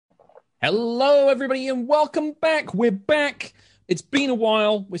Hello, everybody, and welcome back. We're back. It's been a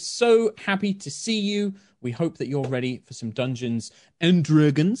while. We're so happy to see you. We hope that you're ready for some Dungeons and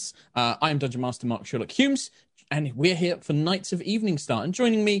Dragons. I am Dungeon Master Mark Sherlock Humes, and we're here for Knights of Evening Star. And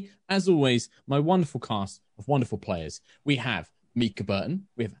joining me, as always, my wonderful cast of wonderful players. We have Mika Burton,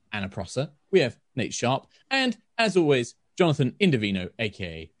 we have Anna Prosser, we have Nate Sharp, and as always, Jonathan Indovino,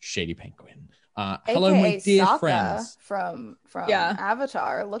 aka Shady Penguin. Hello, my dear Sokka friends. from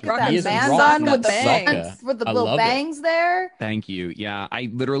Avatar. Look at He that is man rocking done that with the Sokka. bangs, with the I little love it. bangs there. Thank you. Yeah, I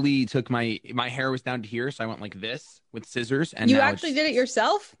literally took my hair was down to here, so I went like this with scissors. And you now actually did it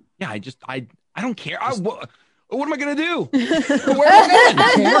yourself? Yeah, I don't care. What am I gonna do? Where am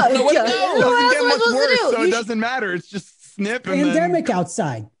I going? Look, Nowhere to It go. What else doesn't get am I much supposed to worse, do? so You it doesn't matter. It's just snip and Pandemic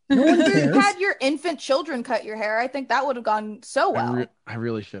outside. No one You cares. had your infant children cut your hair. I think that would have gone so well. then I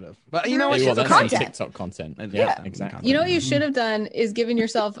really should have. But you know what? It's Well, just that's some content. TikTok content. Yeah. Exactly. You know what you should have done is given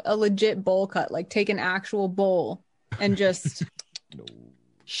yourself a legit bowl cut, like take an actual bowl and just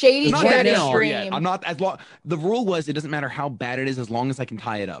Shady It's not Right that now- extreme yet. extreme. I'm not as long. The rule was it doesn't matter how bad it is as long as I can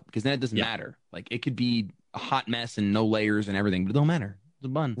tie it up, because then it doesn't Yeah. matter. Like it could be a hot mess and no layers and everything, but it don't matter. It's a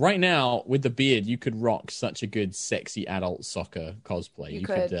bun. Right now, with the beard, you could rock such a good, sexy adult soccer cosplay. You You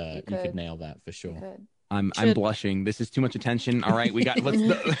could, could nail that for sure. Good. I'm Should- blushing. This is too much attention. All right, we got. Let's.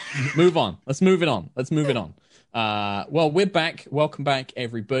 Move on. Let's move it on. Well, we're back. Welcome back,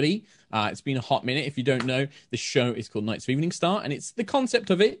 everybody. It's been a hot minute. If you don't know, the show is called Knights of Evening Star, and it's the concept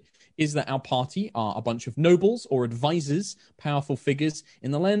of it is that our party are a bunch of nobles or advisors, powerful figures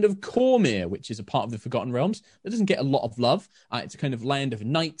in the land of Cormyr, which is a part of the Forgotten Realms that doesn't get a lot of love. It's a kind of land of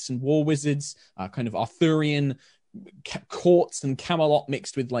knights and war wizards, kind of Arthurian courts and Camelot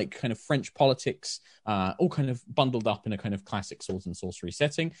mixed with like kind of French politics, all kind of bundled up in a kind of classic swords and sorcery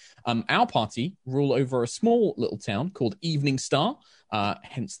setting. Our party rule over a small little town called Evening Star,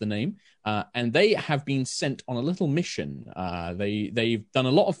 hence the name, and they have been sent on a little mission. They've done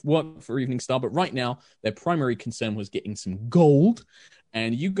a lot of work for Evening Star, but right now their primary concern was getting some gold.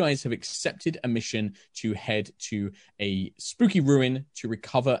 And you guys have accepted a mission to head to a spooky ruin to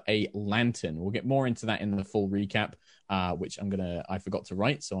recover a lantern. We'll get more into that in the full recap, which I forgot to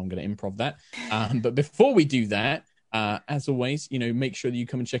write, so I'm going to improv that. But before we do that, as always, make sure that you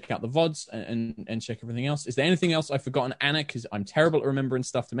come and check out the VODs and check everything else. Is there anything else I've forgotten, Anna? Because I'm terrible at remembering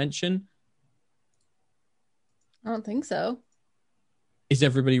stuff to mention. I don't think so. Is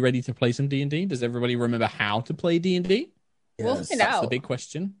everybody ready to play some D&D? Does everybody remember how to play D&D? We'll Yes. find That's out. the big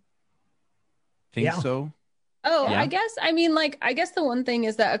question. Think Yeah. so. Oh, Yeah. I guess the one thing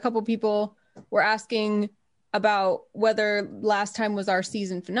is that a couple people were asking about whether last time was our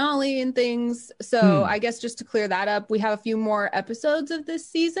season finale and things. So I guess just to clear that up, we have a few more episodes of this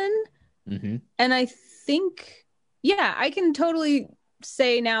season. Mm-hmm. And I think, yeah, I can totally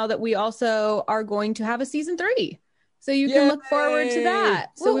say now that we also are going to have a season 3. So you can look forward to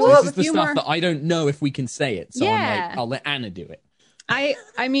that. So we will This have is a the few stuff more. that I don't know if we can say it. So I'm Yeah. like, I'll let Anna do it.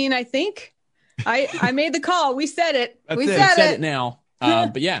 I mean, I think I made the call. We said it. That's we it. said Said it. it now.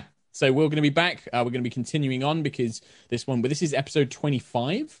 But yeah, so we're going to be back. We're going to be continuing on because this is episode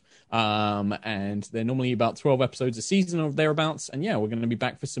 25. And they're normally about 12 episodes a season or thereabouts. And yeah, we're going to be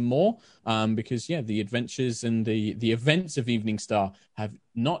back for some more. Because yeah, the adventures and the events of Evening Star have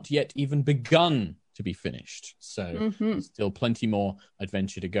not yet even begun to be finished. So there's still plenty more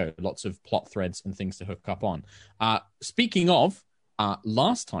adventure to go. Lots of plot threads and things to hook up on. Speaking of,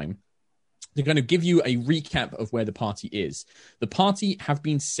 last time, they're going to give you a recap of where the party is. The party have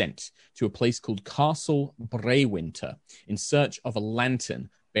been sent to a place called Castle Breywinter in search of a lantern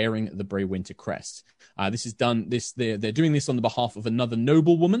bearing the Breywinter crest. They're doing this on the behalf of another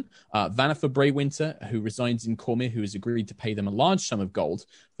noblewoman, Vanifer Breywinter, who resides in Cormyr, who has agreed to pay them a large sum of gold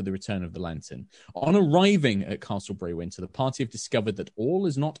for the return of the lantern. On arriving at Castle Breywinter, the party have discovered that all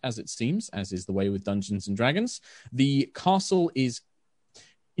is not as it seems, as is the way with Dungeons and Dragons. The castle is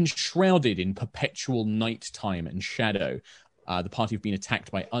enshrouded in perpetual nighttime and shadow. The party have been attacked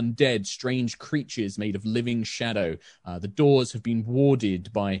by undead, strange creatures made of living shadow. The doors have been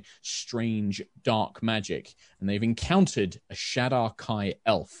warded by strange, dark magic. And they've encountered a Shadar Kai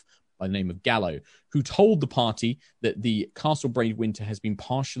elf by the name of Gallo, who told the party that the Castle Breywinter has been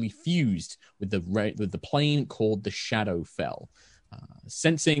partially fused with the plane called the Shadowfell.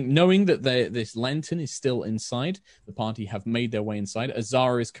 Knowing that this lantern is still inside, the party have made their way inside.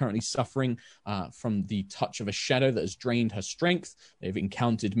 Azara is currently suffering from the touch of a shadow that has drained her strength. They've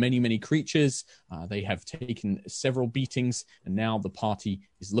encountered many, many creatures. They have taken several beatings, and now the party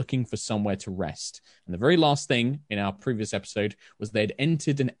is looking for somewhere to rest. And the very last thing in our previous episode was they'd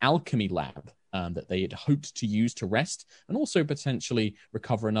entered an alchemy lab that they had hoped to use to rest and also potentially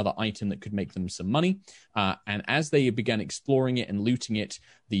recover another item that could make them some money. And as they began exploring it and looting it,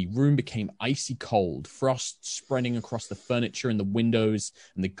 the room became icy cold, frost spreading across the furniture and the windows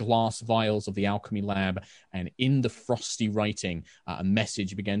and the glass vials of the alchemy lab. And in the frosty writing, a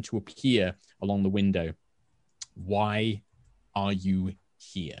message began to appear along the window. Why are you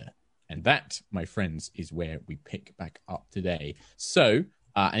here? And that, my friends, is where we pick back up today. So,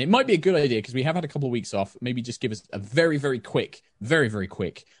 and it might be a good idea because we have had a couple of weeks off. Maybe just give us a very, very quick, visual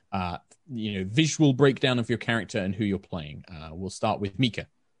breakdown of your character and who you're playing. We'll start with Mika.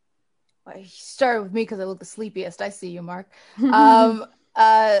 Well, you started with me because I look the sleepiest. I see you, Mark.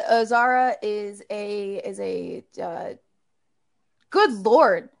 Azara is a good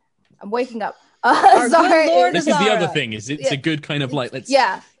Lord. I'm waking up. Azara Lord this is the other thing. It's a good kind of like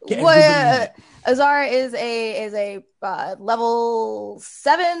Azara is a level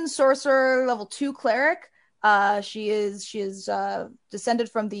 7 sorcerer, level 2 cleric. She is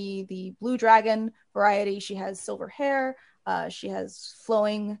descended from the blue dragon variety. She has silver hair. She has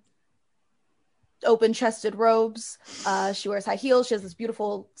flowing, open-chested robes. She wears high heels. She has this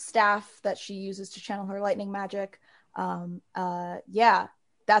beautiful staff that she uses to channel her lightning magic.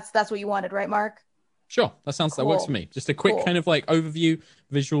 That's what you wanted, right, Mark? Sure, that works for me. Just a quick kind of like overview,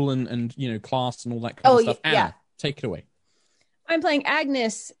 visual, and class and all that kind of stuff. Anna, take it away. I'm playing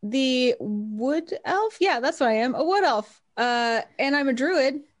Agnes, the wood elf. Yeah, that's what I am, a wood elf. And I'm a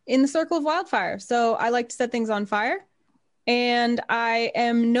druid in the Circle of Wildfire. So I like to set things on fire. And I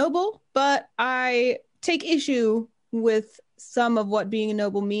am noble, but I take issue with some of what being a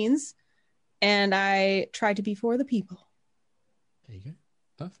noble means. And I try to be for the people. There you go.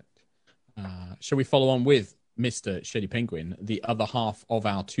 Perfect. Shall we follow on with Mr. Shady Penguin, the other half of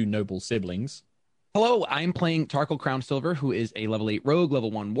our two noble siblings? Hello, I'm playing Tarkle Crown Silver, who is a level 8 rogue, level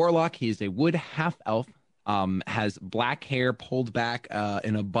 1 warlock. He is a wood half-elf, has black hair pulled back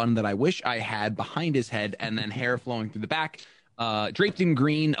in a bun that I wish I had behind his head, and then hair flowing through the back, draped in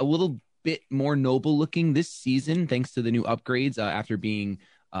green, a little bit more noble looking this season, thanks to the new upgrades after being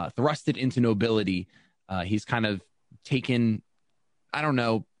thrusted into nobility. He's kind of taken, I don't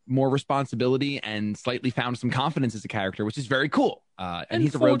know, more responsibility and slightly found some confidence as a character, which is very cool. And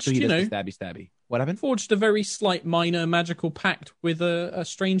he's a rogue, so he does the stabby. What happened? Forged a very slight minor magical pact with a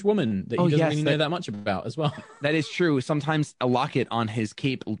strange woman that he doesn't really know that much about as well. That is true. Sometimes a locket on his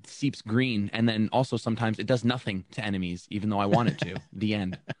cape seeps green, and then also sometimes it does nothing to enemies, even though I want it to. The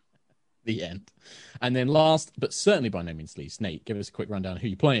end. The end. And then last, but certainly by no means least, Nate, give us a quick rundown of who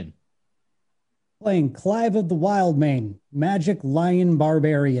you're playing. Playing Clive of the Wildmane, Magic Lion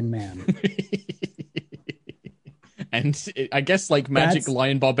Barbarian Man. And I guess like Magic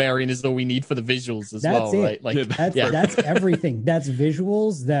Lion Barbarian is all we need for the visuals as well, right? Like that's everything. That's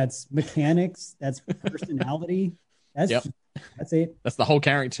visuals, that's mechanics, that's personality. That's it. That's the whole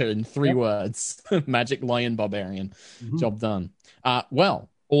character in 3 words. Magic Lion Barbarian. Mm-hmm. Job done. Well,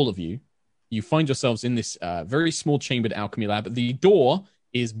 all of you find yourselves in this very small chambered alchemy lab. The door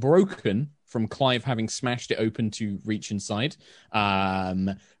is broken from Clive having smashed it open to reach inside.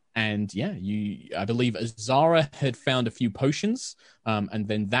 And yeah, I believe Azara had found a few potions, and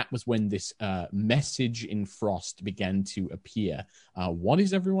then that was when this message in frost began to appear. What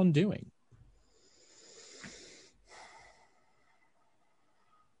is everyone doing?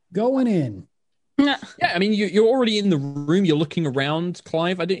 Going in. Yeah, I mean, you're already in the room. You're looking around,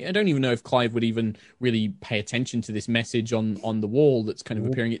 Clive. I don't even know if Clive would even really pay attention to this message on the wall that's kind of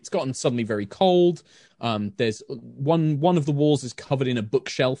appearing. It's gotten suddenly very cold. There's one of the walls is covered in a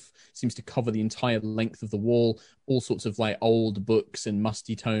bookshelf. Seems to cover the entire length of the wall. All sorts of like old books and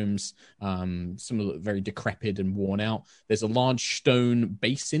musty tomes. Some of them very decrepit and worn out. There's a large stone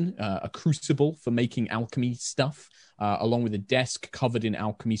basin, a crucible for making alchemy stuff. Along with a desk covered in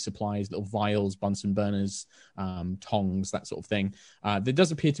alchemy supplies, little vials, Bunsen burners, tongs, that sort of thing. There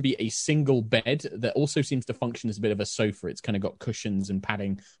does appear to be a single bed that also seems to function as a bit of a sofa. It's kind of got cushions and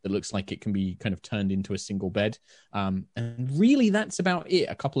padding that looks like it can be kind of turned into a single bed. And really, that's about it.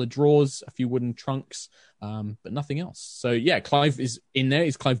 A couple of drawers, a few wooden trunks, but nothing else. So yeah, Clive is in there.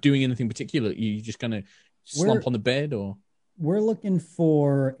 Is Clive doing anything particular? Are you just going to slump on the bed, or? We're looking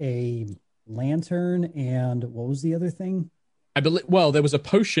for a lantern, and what was the other thing? I believe. Well, there was a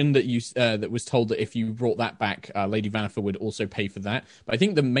potion that you that was told that if you brought that back, Lady Vanifer would also pay for that. But I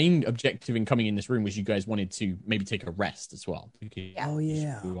think the main objective in coming in this room was you guys wanted to maybe take a rest as well. Oh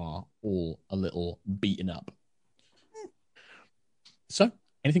yeah, you are all a little beaten up. So,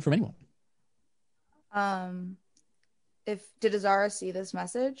 anything from anyone? Did Azara see this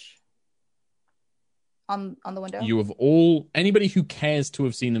message on the window? You have anybody who cares to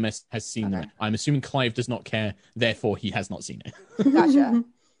have seen the message has seen Okay. them. I'm assuming Clive does not care, therefore he has not seen it. Gotcha.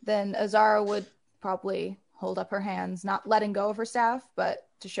 Then Azara would probably hold up her hands, not letting go of her staff, but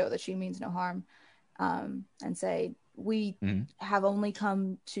to show that she means no harm, and say, we have only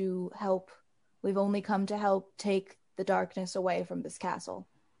come to help. We've only come to help take the darkness away from this castle.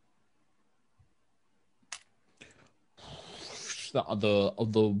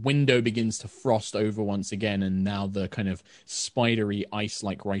 The window begins to frost over once again, and now the kind of spidery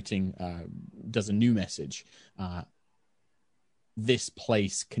ice-like writing does a new message. This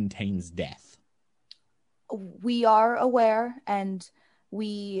place contains death. We are aware, and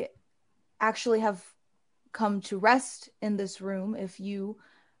we actually have come to rest in this room if you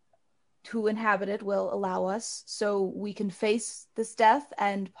who inhabit it will allow us, so we can face this death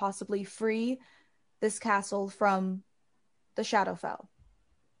and possibly free this castle from the Shadowfell.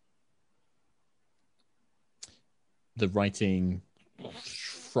 The writing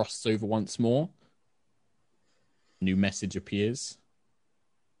frosts over once more. New message appears.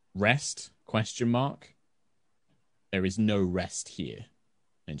 Rest? ? There is no rest here.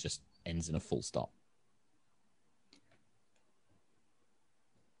 And it just ends in a full stop.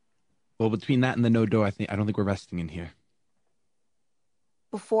 Well, between that and the no door, I don't think we're resting in here.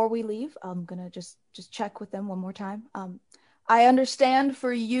 Before we leave, I'm gonna just check with them one more time. I understand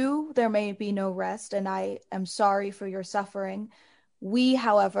for you there may be no rest, and I am sorry for your suffering. We,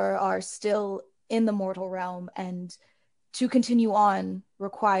 however, are still in the mortal realm, and to continue on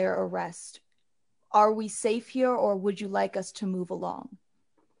require a rest. Are we safe here, or would you like us to move along?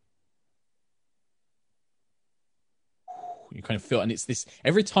 You kind of feel, and it's this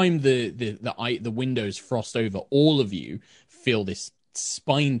every time the windows frost over, all of you feel this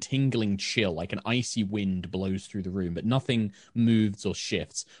spine tingling chill, like an icy wind blows through the room, but nothing moves or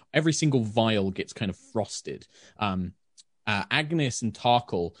shifts. Every single vial gets kind of frosted. Agnes and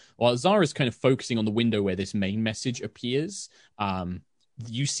Tarkle, while Zara's kind of focusing on the window where this main message appears,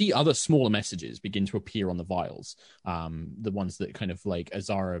 you see other smaller messages begin to appear on the vials. The ones that kind of like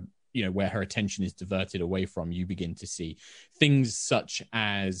Azara, where her attention is diverted away from, you begin to see things such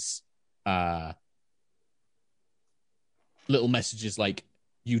as little messages like,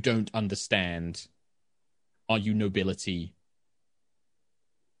 you don't understand. Are you nobility?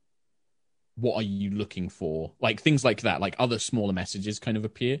 What are you looking for? Like things like that, like other smaller messages kind of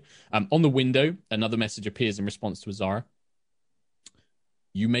appear. On the window, another message appears in response to Azara.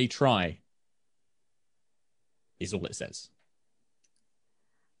 You may try, is all it says.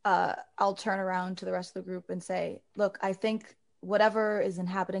 I'll turn around to the rest of the group and say, look, I think whatever is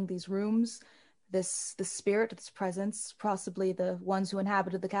inhabiting these rooms, the spirit, this presence, possibly the ones who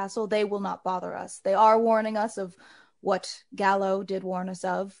inhabited the castle, they will not bother us. They are warning us of what Gallo did warn us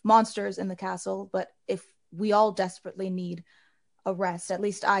of, monsters in the castle, but if we all desperately need a rest, at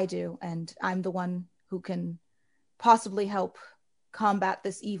least I do, and I'm the one who can possibly help combat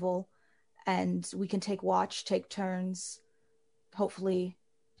this evil, and we can take watch, take turns, hopefully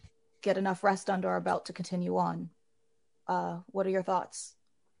get enough rest under our belt to continue on. What are your thoughts?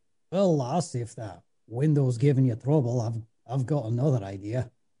 Well, lass, if that window's giving you trouble, I've got another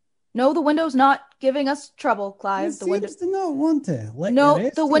idea. No, the window's not giving us trouble, Clive. It seems to not want to. No,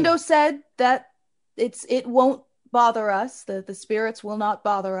 the window said that it won't bother us. The spirits will not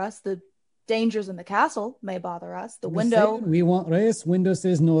bother us. The dangers in the castle may bother us. The window. We want rest. Window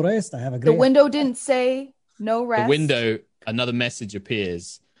says no rest. I have a great. The window didn't say no rest. The window. Another message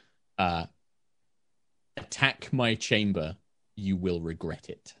appears. Attack my chamber. You will regret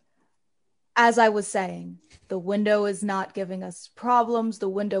it. As I was saying, the window is not giving us problems. The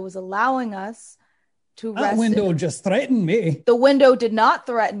window is allowing us to rest. That window just threatened me. The window did not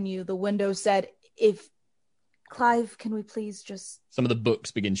threaten you. The window said, Clive, can we please just... Some of the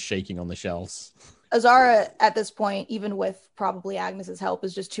books begin shaking on the shelves. Azara, at this point, even with probably Agnes's help,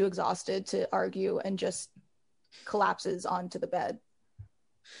 is just too exhausted to argue and just collapses onto the bed.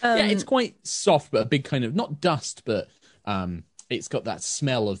 Yeah, it's quite soft, but a big kind of, not dust, but it's got that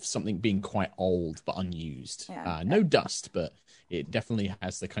smell of something being quite old but unused. Yeah. No dust, but it definitely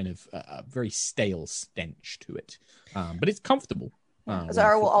has the kind of very stale stench to it. But it's comfortable.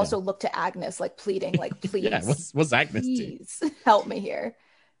 Azara will also look to Agnes, like pleading, like, please. Yeah, what's Agnes please help me here.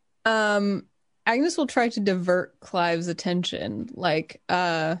 Agnes will try to divert Clive's attention. Like,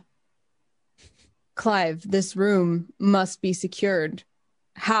 Clive, this room must be secured.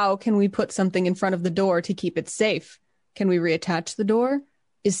 How can we put something in front of the door to keep it safe? Can we reattach the door?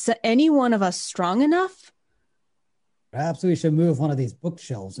 Is any one of us strong enough? Perhaps we should move one of these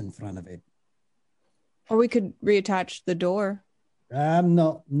bookshelves in front of it. Or we could reattach the door. I'm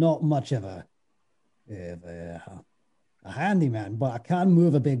not much of a handyman, but I can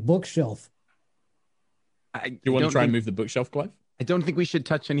move a big bookshelf. You want to try and move the bookshelf, Clive? I don't think we should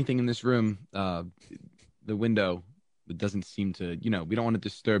touch anything in this room. The window, it doesn't seem to, we don't want to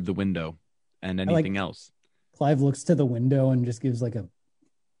disturb the window and anything else. Clive looks to the window and just gives like a...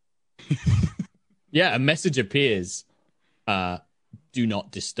 Yeah, a message appears. Do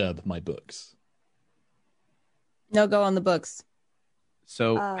not disturb my books. No go on the books.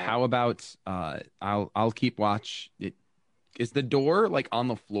 So how about I'll keep watch. Is the door like on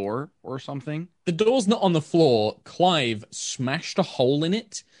the floor or something? The door's not on the floor. Clive smashed a hole in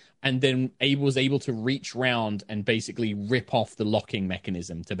it and then was able to reach round and basically rip off the locking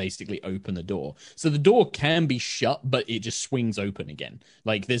mechanism to basically open the door. So the door can be shut, but it just swings open again.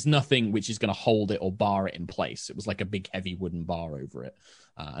 Like there's nothing which is going to hold it or bar it in place. It was like a big heavy wooden bar over it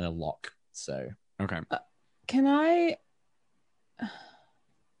and a lock. So okay. Can I?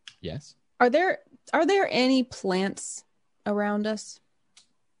 Yes. Are there any plants around us?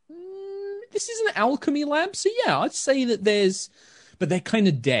 This is an alchemy lab, so yeah, I'd say that there's, but they're kind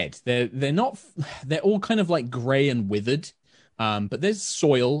of dead. They're not. They're all kind of like grey and withered. But there's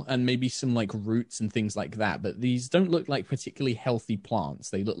soil and maybe some like roots and things like that. But these don't look like particularly healthy plants.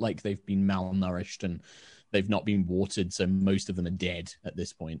 They look like they've been malnourished and they've not been watered, so most of them are dead at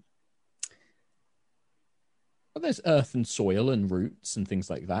this point. But there's earth and soil and roots and things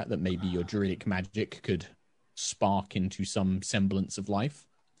like that maybe your druidic magic could spark into some semblance of life.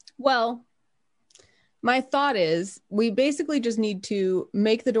 Well, my thought is we basically just need to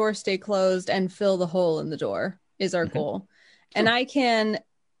make the door stay closed and fill the hole in the door is our goal. Sure. And I can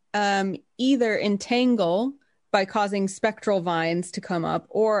either entangle by causing spectral vines to come up,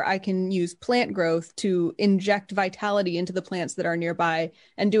 or I can use plant growth to inject vitality into the plants that are nearby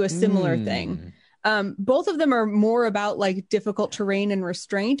and do a similar thing. Both of them are more about like difficult terrain and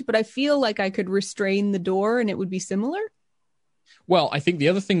restraint, but I feel like I could restrain the door and it would be similar. Well, I think the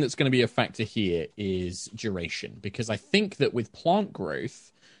other thing that's going to be a factor here is duration, because I think that with plant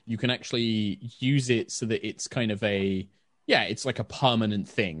growth, you can actually use it so that it's kind of it's like a permanent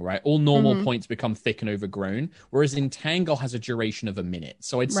thing, right? All normal points become thick and overgrown, whereas Entangle has a duration of a minute.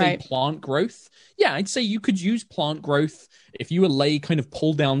 So I'd say plant growth. Yeah, I'd say you could use plant growth if you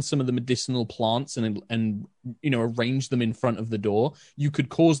pull down some of the medicinal plants and arrange them in front of the door. You could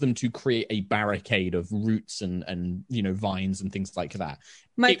cause them to create a barricade of roots and vines and things like that.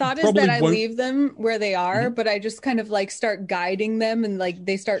 My thought is that I leave them where they are, but I just kind of like start guiding them and like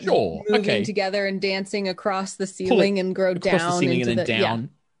they start moving together and dancing across the ceiling and grow down the ceiling into and then down. Yeah.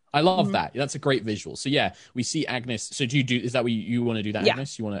 I love that. That's a great visual. So yeah, we see Agnes. So is that what you want to do that,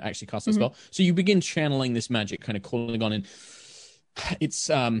 Agnes? You want to actually cast a spell? So you begin channeling this magic, kind of calling on, and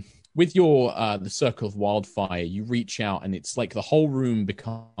it's with your the circle of wildfire, you reach out and it's like the whole room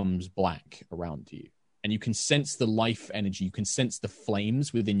becomes black around you. And you can sense the life energy. You can sense the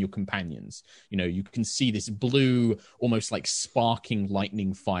flames within your companions. You can see this blue, almost like sparking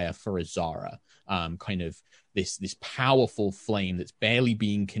lightning fire for Azara. Kind of this powerful flame that's barely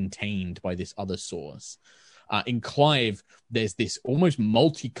being contained by this other source. In Clive, there's this almost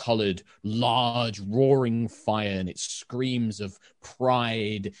multicolored, large, roaring fire, and it screams of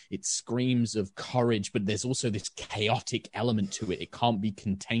pride, it screams of courage, but there's also this chaotic element to it. It can't be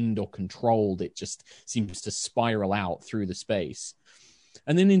contained or controlled. It just seems to spiral out through the space.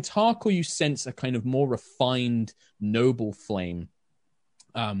 And then in Tarkle, you sense a kind of more refined, noble flame,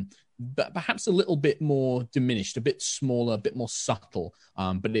 but perhaps a little bit more diminished, a bit smaller, a bit more subtle,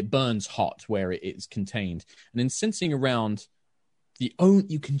 but it burns hot where it is contained. And then sensing around,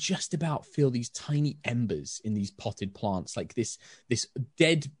 you can just about feel these tiny embers in these potted plants, like this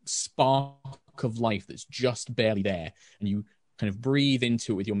dead spark of life that's just barely there. And you kind of breathe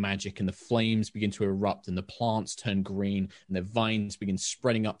into it with your magic, and the flames begin to erupt and the plants turn green and their vines begin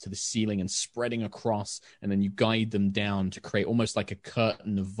spreading up to the ceiling and spreading across, and then you guide them down to create almost like a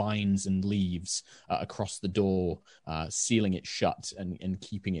curtain of vines and leaves across the door, sealing it shut and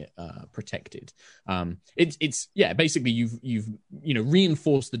keeping it protected. It's basically you've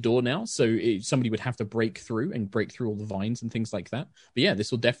reinforced the door now, so somebody would have to break through all the vines and things like that. But yeah,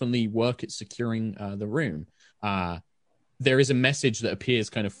 this will definitely work at securing the room. There is a message that appears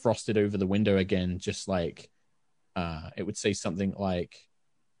kind of frosted over the window again, just like it would say something like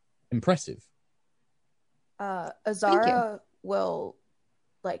impressive. Azara will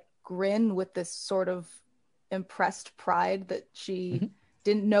like grin with this sort of impressed pride that she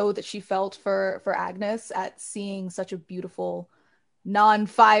didn't know that she felt for Agnes at seeing such a beautiful,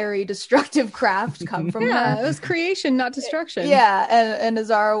 non-fiery, destructive craft come from her. It was creation, not destruction. Yeah, and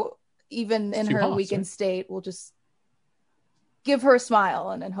Azara, even in too her harsh, weakened right? state, will just give her a smile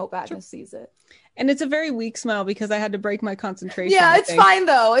and hope Agnes sees it. And it's a very weak smile because I had to break my concentration. Yeah, I it's think. fine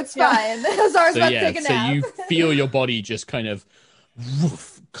though. It's Yeah. fine. Zara's about to take a So nap. you feel your body just kind of,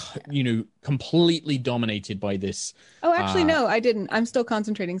 completely dominated by this. Oh, actually, no, I didn't. I'm still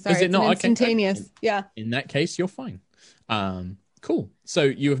concentrating. Sorry, Is it it's not? an Okay. instantaneous. Yeah. In that case, you're fine. Cool. So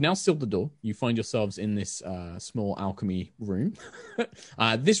you have now sealed the door. You find yourselves in this small alchemy room.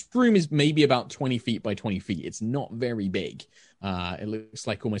 This room is maybe about 20 feet by 20 feet. It's not very big. It looks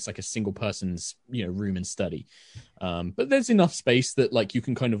like almost like a single person's, room and study. But there's enough space that like you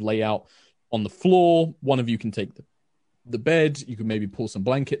can kind of lay out on the floor. One of you can take the bed. You can maybe pull some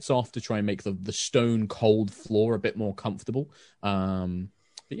blankets off to try and make the stone cold floor a bit more comfortable. But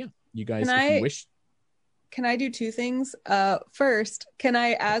yeah, you guys, if you wish. Can I do two things? First,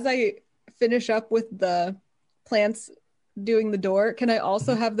 as I finish up with the plants doing the door, can I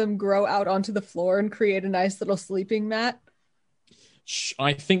also have them grow out onto the floor and create a nice little sleeping mat?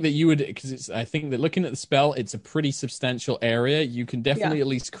 I think that you would, because I think that looking at the spell, it's a pretty substantial area. You can definitely at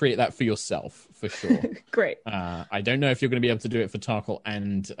least create that for yourself, for sure. Great. I don't know if you're going to be able to do it for Tarkle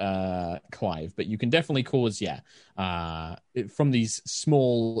and Clive, but you can definitely cause, from these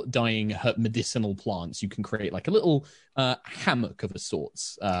small dying medicinal plants, you can create like a little hammock of a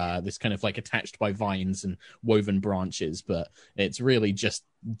sorts. This kind of like attached by vines and woven branches, but it's really just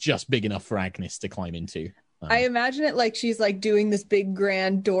big enough for Agnes to climb into. I imagine it like she's like doing this big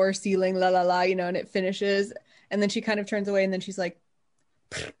grand door ceiling, la la la, and it finishes, and then she kind of turns away, and then she's like,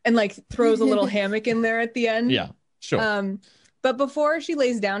 and like throws a little hammock in there at the end. Yeah, sure. But before she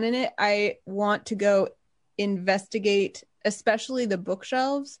lays down in it, I want to go investigate, especially the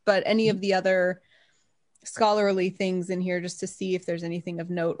bookshelves, but any of the other scholarly things in here, just to see if there's anything of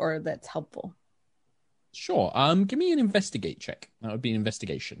note or that's helpful. Sure. Give me an investigate check. That would be an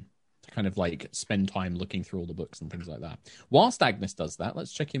investigation. Kind of like spend time looking through all the books and things like that. Whilst Agnes does that,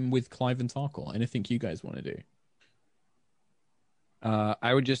 let's check in with Clive and Tarkle. Anything you guys want to do?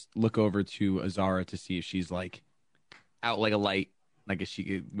 I would just look over to Azara to see if she's like out like a light, like if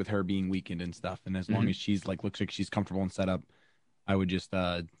she, with her being weakened and stuff. And as long as she's like looks like she's comfortable and set up, I would just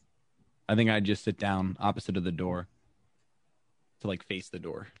I think I'd just sit down opposite of the door to like face the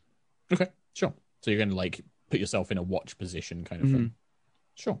door. Okay, sure. So you're going to like put yourself in a watch position kind of thing.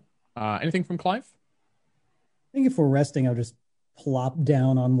 Sure. Anything from Clive? I think if we're resting, I'll just plop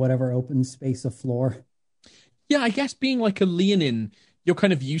down on whatever open space of floor. Yeah, I guess being like a Leonin, you're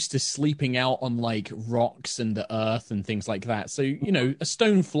kind of used to sleeping out on like rocks and the earth and things like that. So, a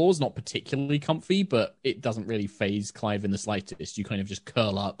stone floor is not particularly comfy, but it doesn't really faze Clive in the slightest. You kind of just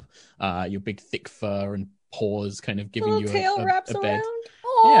curl up, your big thick fur and paws kind of giving you tail wraps a bed.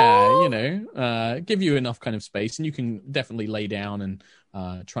 around. Yeah, give you enough kind of space, and you can definitely lay down and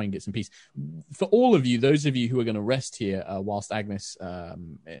try and get some peace. For all of you, those of you who are going to rest here, whilst Agnes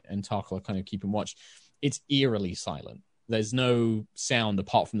and Tarkle are kind of keeping watch, it's eerily silent. There's no sound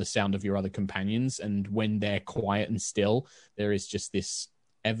apart from the sound of your other companions, and when they're quiet and still, there is just this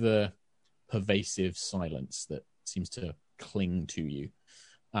ever pervasive silence that seems to cling to you.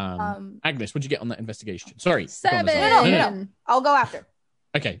 Agnes, what'd you get on that investigation? Sorry, 7. No. I'll go after.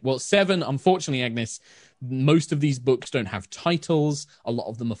 Okay, well, 7, unfortunately, Agnes, most of these books don't have titles. A lot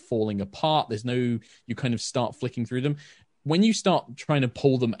of them are falling apart. You kind of start flicking through them. When you start trying to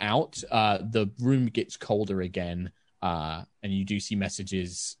pull them out, the room gets colder again, and you do see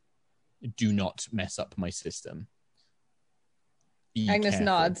messages, "Do not mess up my system." Agnes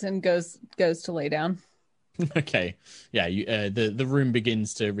nods and goes to lay down. Okay. Yeah, the room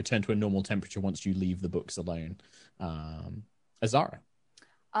begins to return to a normal temperature once you leave the books alone. Azara.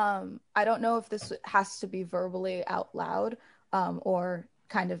 I don't know if this has to be verbally out loud or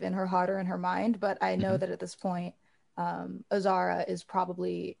kind of in her heart or in her mind, but I know that at this point, Azara is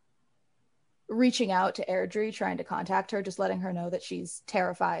probably reaching out to Airdrie, trying to contact her, just letting her know that she's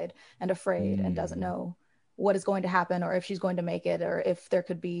terrified and afraid and doesn't know what is going to happen or if she's going to make it or if there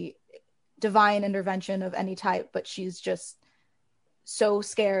could be divine intervention of any type, but she's just so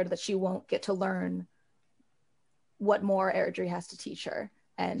scared that she won't get to learn what more Airdrie has to teach her.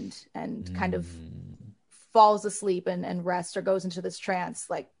 And kind of falls asleep and rests or goes into this trance,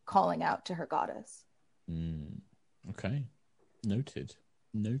 like calling out to her goddess. Okay. Noted.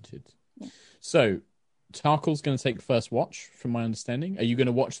 Yeah. So Tarkle's going to take first watch, from my understanding. Are you going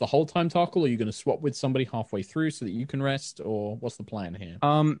to watch the whole time, Tarkle, or are you going to swap with somebody halfway through so that you can rest, or what's the plan here?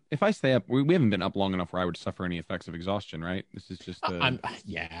 If I stay up, we haven't been up long enough where I would suffer any effects of exhaustion, right? This is just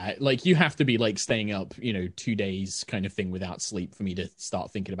yeah, like you have to be like staying up, 2 days kind of thing without sleep for me to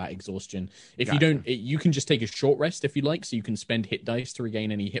start thinking about exhaustion. If Gotcha. you don't, you can just take a short rest if you like, so you can spend hit dice to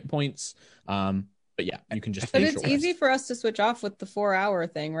regain any hit points. But yeah, you can just. But take a it's short easy rest. for us to switch off with the 4-hour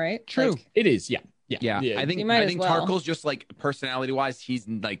thing, right? True. Like, It is, yeah. Yeah, I think You might as well. Tarkle's just like personality wise, he's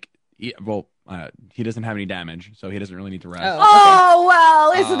like, he doesn't have any damage, so he doesn't really need to rest. Oh,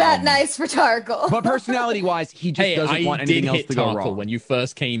 well, isn't that nice for Tarkle? But personality wise, he just doesn't want anything else to go Tarkle wrong. when you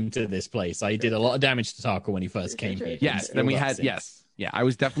first came to this place. I did a lot of damage to Tarkle when he first came here. Yes, then we had I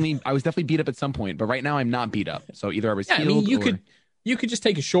was definitely beat up at some point, but right now I'm not beat up. So either I was Yeah, I healed mean, or... you could just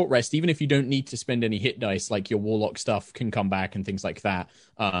take a short rest, even if you don't need to spend any hit dice, like your warlock stuff can come back and things like that.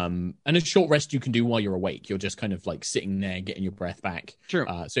 And a short rest you can do while you're awake. You're just kind of like sitting there, getting your breath back. True.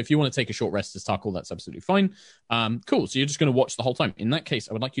 So if you want to take a short rest as Tarkle, that's absolutely fine. Cool. So you're just going to watch the whole time. In that case,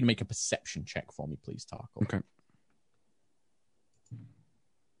 I would like you to make a perception check for me, please, Tarkle. Okay.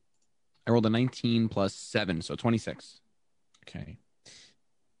 I rolled a 19 plus 7, so 26. Okay.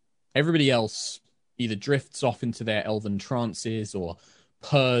 Everybody else either drifts off into their elven trances or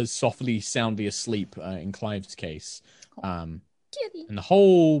purrs softly, soundly asleep, in Clive's case. And the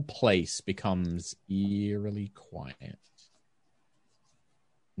whole place becomes eerily quiet.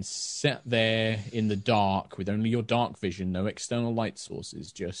 And sat there in the dark with only your dark vision, no external light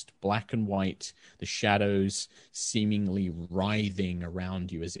sources, just black and white, the shadows seemingly writhing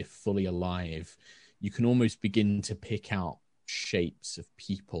around you as if fully alive. You can almost begin to pick out shapes of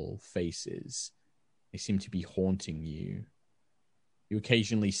people, faces. They seem to be haunting you. You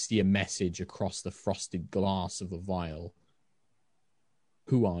occasionally see a message across the frosted glass of a vial.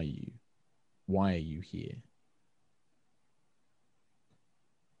 Who are you? Why are you here?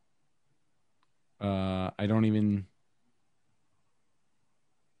 I don't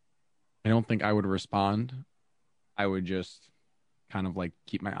think I would respond. I would just kind of like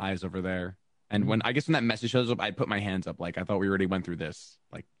keep my eyes over there. And when that message shows up, I'd put my hands up. Like, I thought we already went through this.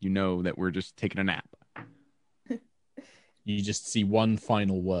 Like, that we're just taking a nap. You just see one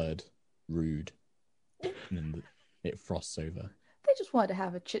final word, rude. And then it frosts over. They just wanted to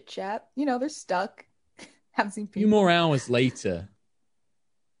have a chit chat. They're stuck. Haven't seen A few people. more hours later,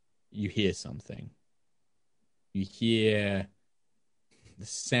 you hear something. You hear the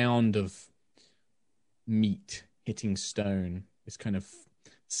sound of meat hitting stone, this kind of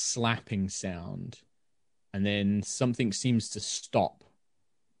slapping sound. And then something seems to stop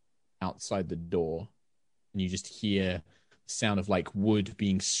outside the door. And you just hear the sound of like wood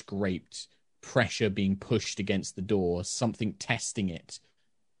being scraped, pressure being pushed against the door, something testing it.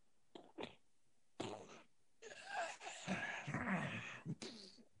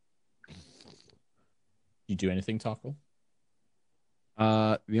 You do anything, Tarkle?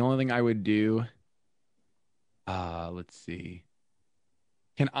 The only thing I would do, let's see.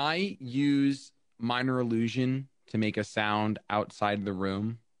 Can I use minor illusion to make a sound outside the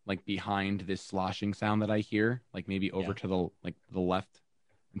room, like behind this sloshing sound that I hear, like maybe over to the left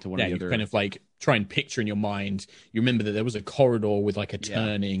into one of the other? You kind of like try and picture in your mind. You remember that there was a corridor with like a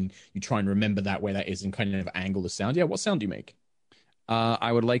turning. You try and remember that where that is and kind of angle the sound. Yeah, what sound do you make?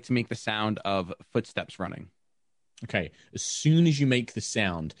 I would like to make the sound of footsteps running. Okay. As soon as you make the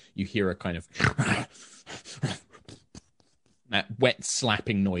sound, you hear a kind of that wet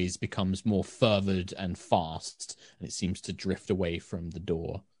slapping noise becomes more fervid and fast, and it seems to drift away from the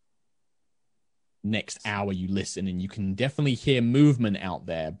door. Next hour, you listen, and you can definitely hear movement out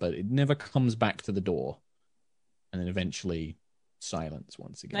there, but it never comes back to the door. And then eventually, silence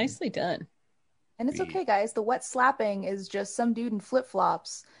once again. Nicely done. And it's okay, guys. The wet slapping is just some dude in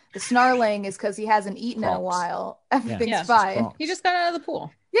flip-flops. The snarling is because he hasn't eaten in a Crocs. while. Everything's Yeah. fine. Crocs. He just got out of the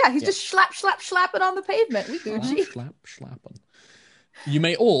pool. Yeah, he's just slapping on the pavement. We Gucci. Slapping. You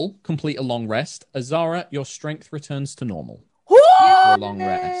may all complete a long rest. Azara, your strength returns to normal. Whoa! A long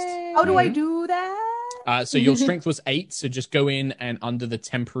rest. How do I do that? So your strength was 8, so just go in and under the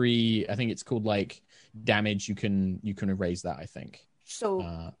temporary, I think it's called like damage, you can erase that, I think.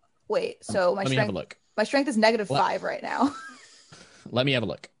 So wait, so my let me have a strength look. my strength is -5 right now. Let me have a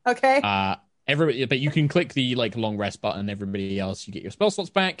look. Okay. Everybody, but you can click the like long rest button. Everybody else, you get your spell slots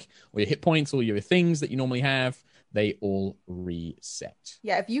back, or your hit points, or your things that you normally have. They all reset.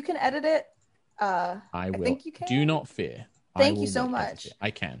 Yeah, if you can edit it, I will. think you can. Do not fear. Thank I you will so edit much. it.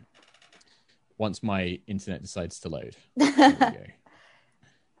 I can. Once my internet decides to load. There we go.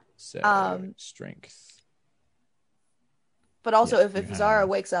 So strength. But also, Yes, if you Zara have.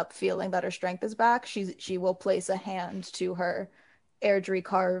 wakes up feeling that her strength is back, she will place a hand to her Airdrie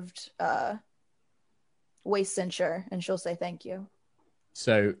carved waist cincher, and she'll say thank you.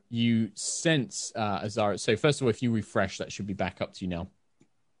 So you sense Azara. So first of all, if you refresh, that should be back up to you now.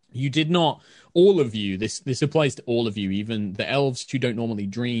 You did not, all of you, this applies to all of you, even the elves who don't normally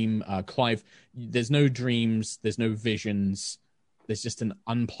dream. Clive, there's no dreams, there's no visions. There's just an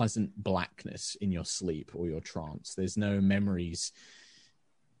unpleasant blackness in your sleep or your trance. There's no memories.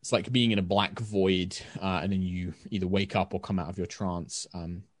 It's like being in a black void, and then you either wake up or come out of your trance.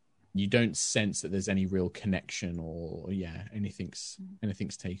 You don't sense that there's any real connection or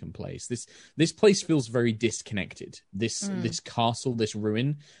anything's taken place. This place feels very disconnected. This castle, this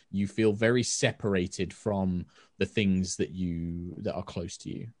ruin, you feel very separated from the things that are close to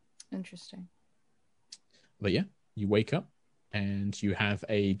you. Interesting. But yeah, you wake up and you have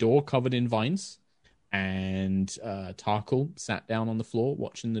a door covered in vines, and Tarkle sat down on the floor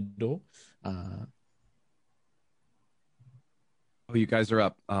watching the door. Oh, you guys are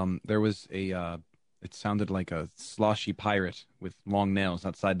up. There was it sounded like a sloshy pirate with long nails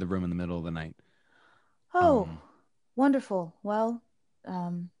outside the room in the middle of the night. Oh, wonderful. Well,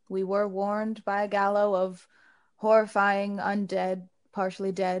 we were warned by a gallo of horrifying, undead,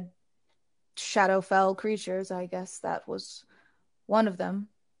 partially dead, Shadowfell creatures. I guess that was one of them.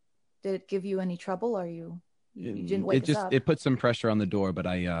 Did it give you any trouble? Or you didn't wake us up? It put some pressure on the door, but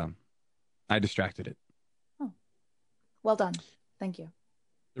I distracted it. Oh, well done. Thank you.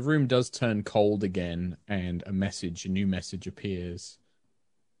 The room does turn cold again, and a new message appears.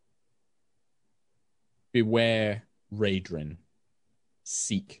 Beware, Raedrin.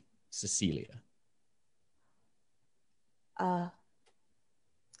 Seek Cecilia.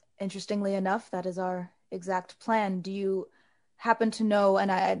 Interestingly enough, that is our exact plan. Do you happen to know,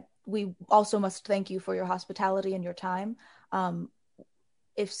 and we also must thank you for your hospitality and your time,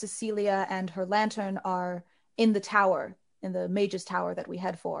 if Cecilia and her lantern are in the tower, in the mage's tower that we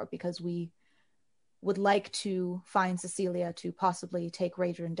head for, because we would like to find Cecilia to possibly take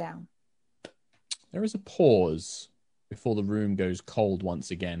Raedrin down. There is a pause before the room goes cold once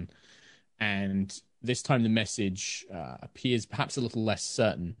again, and this time the message appears perhaps a little less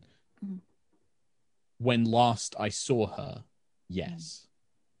certain. Mm-hmm. When last I saw her, yes,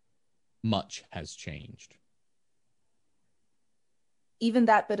 much has changed. Even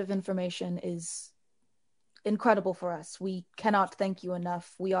that bit of information is incredible for us. We cannot thank you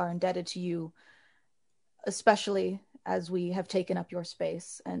enough. We are indebted to you, especially as we have taken up your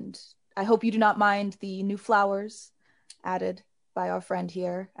space. And I hope you do not mind the new flowers added by our friend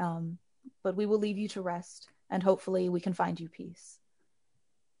here. But we will leave you to rest, and hopefully we can find you peace.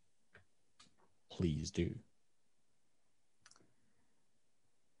 Please do.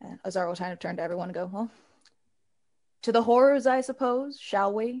 And Azar will kind of turn to everyone and go, well, to the horrors, I suppose,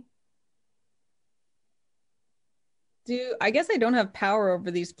 shall we? I guess I don't have power over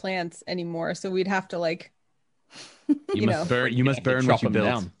these plants anymore, so we'd have to You must burn Chop what you them built.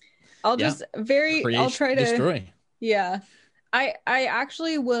 down. I'll just I'll try to destroy. Yeah. I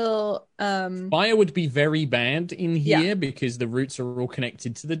actually will Fire would be very bad in here because the roots are all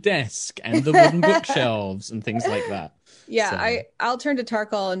connected to the desk and the wooden bookshelves and things like that. Yeah, So- I'll turn to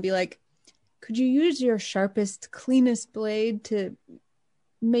Tarkal and be like, could you use your sharpest, cleanest blade to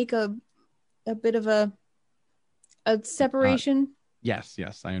make a bit of a separation? Yes,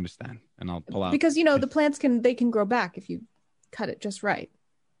 I understand. And I'll pull out. Because the plants can grow back if you cut it just right.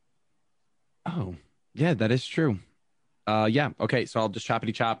 Oh, yeah, that is true. Yeah. Okay. So I'll just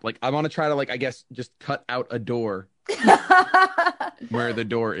choppity chop. I want to try to I guess just cut out a door where the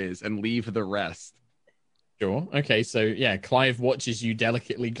door is and leave the rest. Sure. Okay. So yeah, Clive watches you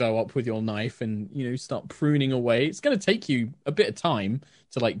delicately go up with your knife and start pruning away. It's going to take you a bit of time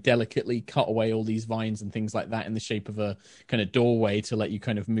to delicately cut away all these vines and things like that in the shape of a kind of doorway to let you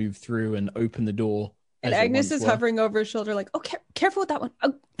kind of move through and open the door. And Agnes is hovering over his shoulder, like, "Oh, careful with that one.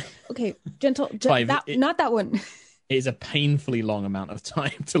 Oh, okay, gentle. Clive, not that one." It is a painfully long amount of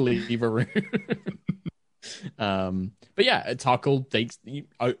time to leave a room. But yeah, Tarkle takes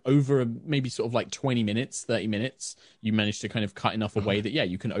over maybe sort of 20 minutes, 30 minutes. You manage to kind of cut enough away that,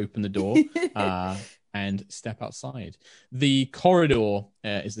 you can open the door and step outside. The corridor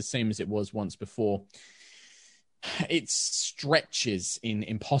is the same as it was once before. It stretches in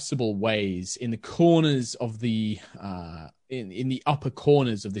impossible ways in the corners of the in the upper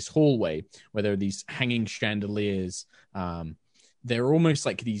corners of this hallway, where there are these hanging chandeliers. They're almost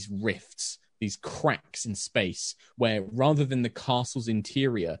like these rifts these cracks in space where rather than the castle's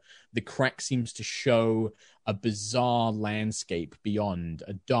interior, the crack seems to show a bizarre landscape beyond,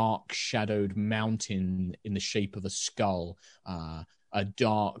 a dark shadowed mountain in the shape of a skull, a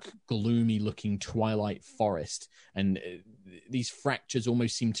dark, gloomy looking twilight forest. And these fractures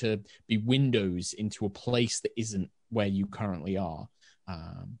almost seem to be windows into a place that isn't where you currently are.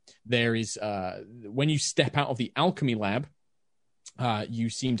 There is, when you step out of the alchemy lab, you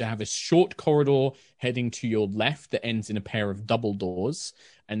seem to have a short corridor heading to your left that ends in a pair of double doors.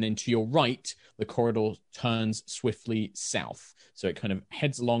 And then to your right, the corridor turns swiftly south. So it kind of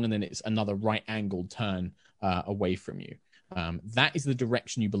heads along and then it's another right angled turn away from you. That is the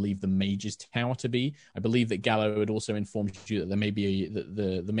direction you believe the Mage's Tower to be. I believe that Gallo had also informed you that there may be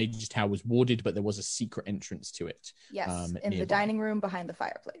the Mage's Tower was warded, but there was a secret entrance to it. Yes, in the dining room behind the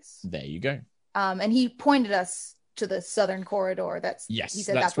fireplace. There you go. And he pointed us to the southern corridor. He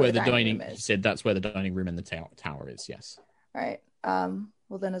said that's where the dining room is. He said that's where the dining room and the tower is. Yes. All right.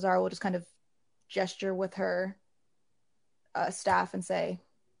 Well, then Azara will just kind of gesture with her staff and say,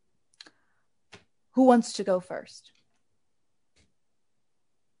 "Who wants to go first?"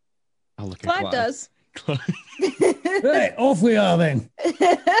 I'll look at Clive does. Hey, off we are then.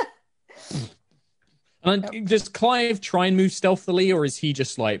 And does Clive try and move stealthily, or is he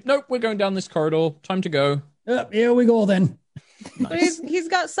just like, nope, we're going down this corridor, time to go? Yep, here we go then. But he's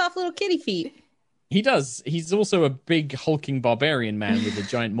got soft little kitty feet. He does. He's also a big hulking barbarian man with a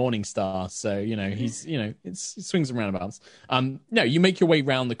giant morning star. So, it swings and roundabouts. No, you make your way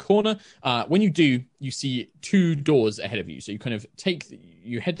round the corner. When you do, you see two doors ahead of you. So you kind of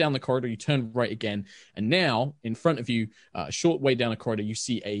you head down the corridor, you turn right again. And now in front of you, a short way down the corridor, you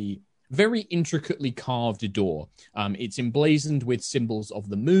see a very intricately carved door. It's emblazoned with symbols of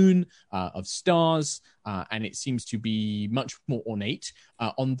the moon, of stars, and it seems to be much more ornate.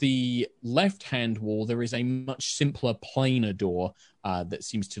 On the left-hand wall, there is a much simpler, plainer door that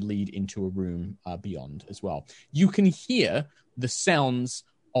seems to lead into a room beyond as well. You can hear the sounds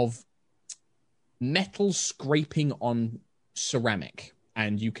of metal scraping on ceramic,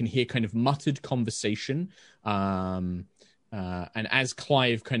 and you can hear kind of muttered conversation. And as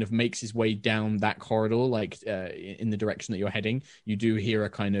Clive kind of makes his way down that corridor, like in the direction that you're heading, you do hear a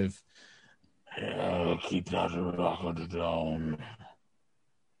kind of, keep that rocket down.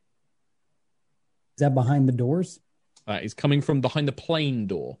 Is that behind the doors? Is coming from behind the plain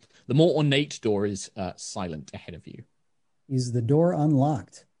door. The more ornate door is silent ahead of you. Is the door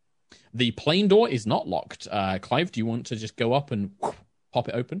unlocked? The plain door is not locked. Clive, do you want to just go up and pop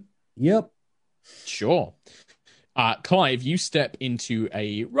it open? Yep. Sure. Clive, you step into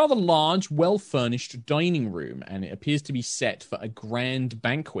a rather large, well-furnished dining room, and it appears to be set for a grand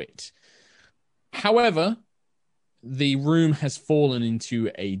banquet. However, the room has fallen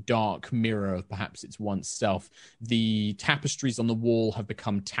into a dark mirror of perhaps its once self. The tapestries on the wall have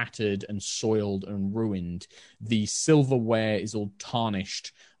become tattered and soiled and ruined. The silverware is all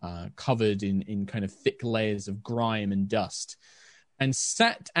tarnished, covered in kind of thick layers of grime and dust. And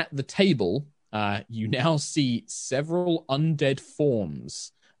sat at the table, you now see several undead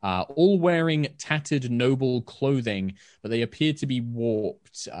forms, all wearing tattered noble clothing, but they appear to be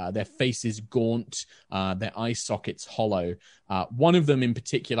warped, their faces gaunt, their eye sockets hollow. One of them in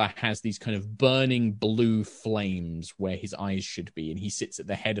particular has these kind of burning blue flames where his eyes should be, and he sits at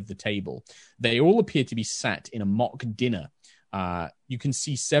the head of the table. They all appear to be sat in a mock dinner. You can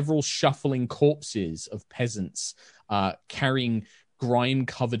see several shuffling corpses of peasants carrying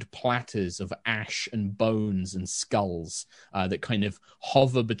grime-covered platters of ash and bones and skulls that kind of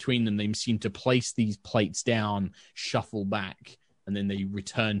hover between them. They seem to place these plates down, shuffle back, and then they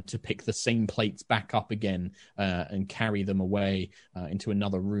return to pick the same plates back up again and carry them away into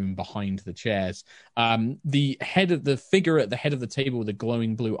another room behind the chairs. The figure at the head of the table with the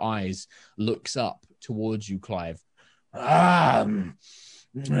glowing blue eyes looks up towards you, Clive.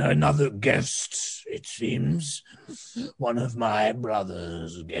 Another guest, it seems. One of my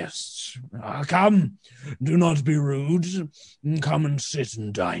brother's guests. Come, do not be rude. Come and sit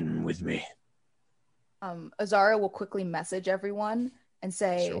and dine with me. Azara will quickly message everyone and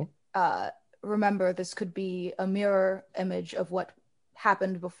say, Sure. Remember, this could be a mirror image of what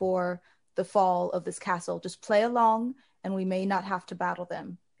happened before the fall of this castle. Just play along, and we may not have to battle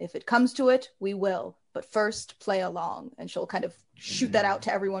them. If it comes to it, we will. But first, play along. And she'll kind of shoot that out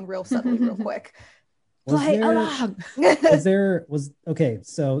to everyone real subtly, real quick. Play along. Okay,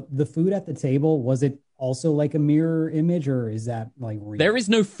 so the food at the table, was it also like a mirror image, or is that like real? There is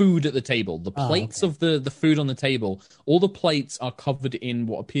no food at the table. The plates of the food on the table, all the plates are covered in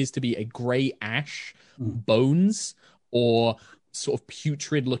what appears to be a grey ash, bones, or sort of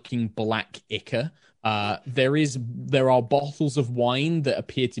putrid looking black ichor. There are bottles of wine that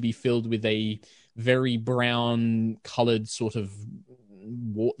appear to be filled with a very brown colored sort of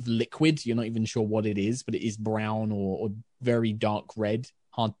liquid. You're not even sure what it is, but it is brown or very dark red.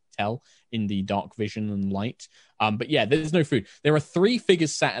 Hard to tell in the dark vision and light. But yeah, there's no food. There are 3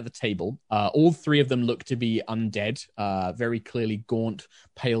 figures sat at the table. All 3 of them look to be undead, very clearly gaunt,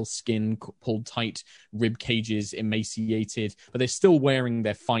 pale skin, pulled tight, rib cages, emaciated, but they're still wearing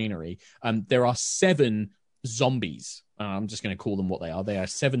their finery. There are 7 zombies. I'm just going to call them what they are. They are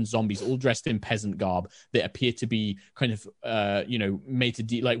 7 zombies, all dressed in peasant garb that appear to be kind of, maitre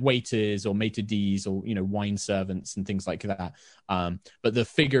d', like waiters or maitre d's or, wine servants and things like that. But the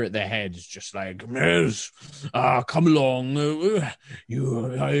figure at their head is just like, yes, come along.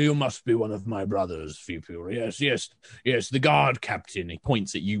 You must be one of my brothers, Fipur. Yes, the guard captain. he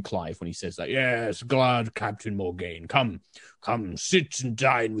points at you, Clive, when he says that. Yes, guard Captain Morgaine. Come, sit and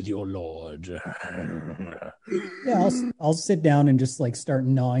dine with your lord. Yeah, I'll sit down and just like start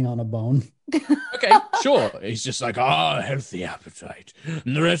gnawing on a bone. Okay, sure. He's just like, healthy appetite.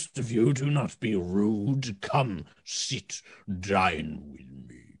 And the rest of you, do not be rude. Come, sit, dine with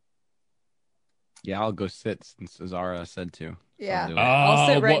me. Yeah, I'll go sit since Azara said to. Yeah. I'll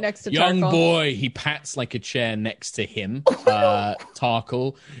sit right next to young Tarkle. boy. He pats like a chair next to him.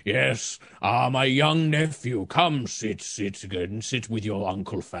 Tarkle. Yes, my young nephew. Come, sit with your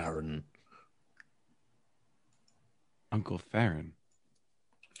Uncle Farron. Uncle Farron.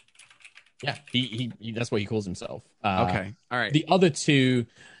 Yeah, he that's what he calls himself. Okay, all right. The other 2,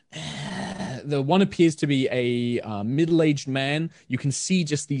 the one appears to be a middle-aged man. You can see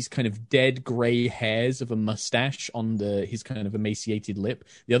just these kind of dead gray hairs of a mustache on his kind of emaciated lip.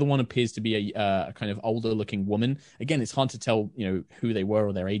 The other one appears to be a kind of older-looking woman. Again, it's hard to tell, who they were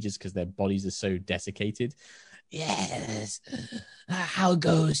or their ages because their bodies are so desiccated. Yes. How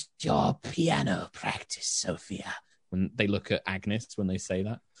goes your piano practice, Sophia? When they look at Agnes when they say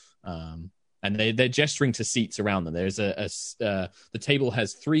that. And they're gesturing to seats around them. There's the table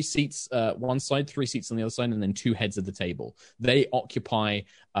has 3 seats one side, 3 seats on the other side, and then 2 heads of the table. They occupy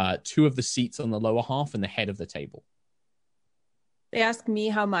 2 of the seats on the lower half and the head of the table. They asked me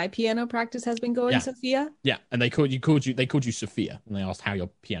how my piano practice has been going, Yeah. Sophia. Yeah, and they called you Sophia, and they asked how your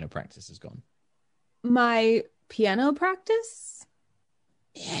piano practice has gone. My piano practice?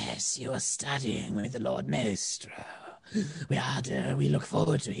 Yes, you are studying with the Lord Maestro. We look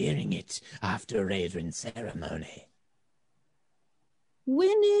forward to hearing it after Raedrin's ceremony.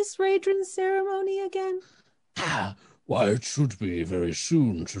 When is Raedrin's ceremony again? Why, it should be very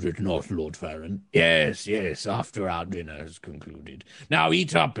soon, should it not, Lord Farron? Yes, after our dinner has concluded. Now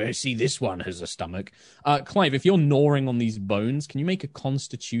eat up. I see this one has a stomach. Clive, if you're gnawing on these bones, can you make a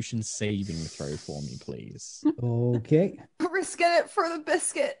Constitution saving throw for me, please? Okay. Risking it for the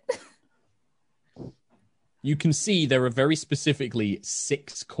biscuit. You can see there are very specifically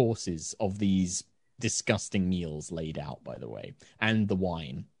 6 courses of these disgusting meals laid out, by the way, and the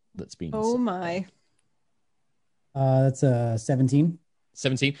wine that's been. Oh my. That's a 17.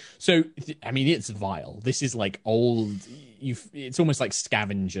 17. So, I mean, it's vile. This is like old. It's almost like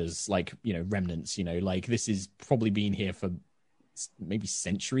scavengers, like, remnants, like this is probably been here for maybe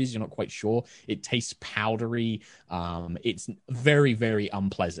centuries. You're not quite sure. It tastes powdery. It's very, very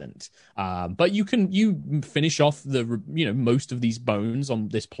unpleasant. But you finish off most of these bones on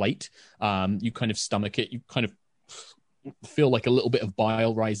this plate. You kind of stomach it. You kind of feel like a little bit of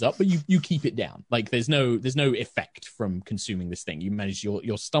bile rise up, but you keep it down. Like there's no effect from consuming this thing. You manage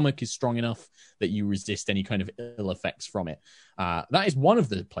your stomach is strong enough that you resist any kind of ill effects from it. That is one of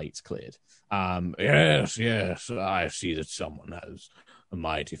the plates cleared. Yes, I see that someone has a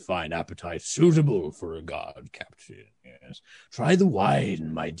mighty fine appetite suitable for a guard captain. Yes, try the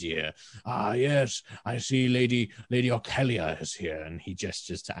wine, my dear. Yes, I see Lady Orkelia is here, and he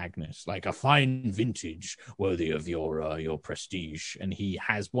gestures to Agnes, like a fine vintage worthy of your prestige. And he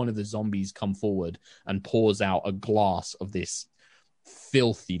has one of the zombies come forward and pours out a glass of this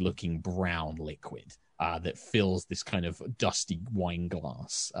filthy-looking brown liquid that fills this kind of dusty wine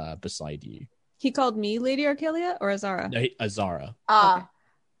glass beside you. He called me Lady Arcalia or Azara? No, Azara.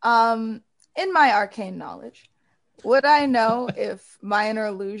 In my arcane knowledge, would I know if minor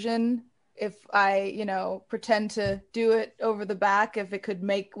illusion, if I, pretend to do it over the back, if it could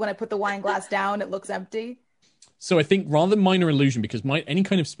make, when I put the wine glass down, it looks empty? So I think rather than minor illusion, because any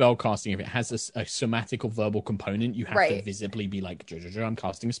kind of spell casting, if it has a somatic or verbal component, you have to visibly be like, I'm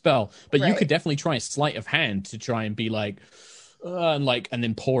casting a spell. But you could definitely try a sleight of hand to try and be like, and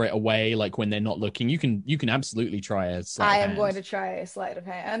then pour it away, like when they're not looking. You can absolutely try a sleight of hand. I am going to try a sleight of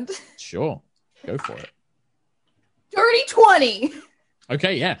hand. Sure, go for it. Dirty 20.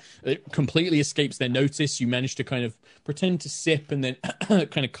 Okay, yeah. It completely escapes their notice. You manage to kind of pretend to sip and then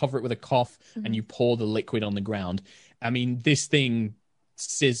kind of cover it with a cough, and you pour the liquid on the ground. I mean, this thing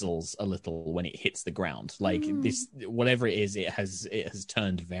sizzles a little when it hits the ground. Like this, whatever it is, it has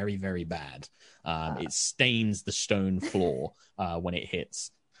turned very, very bad. It stains the stone floor when it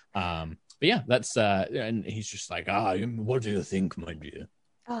hits. But yeah, that's and he's just like, what do you think, my dear?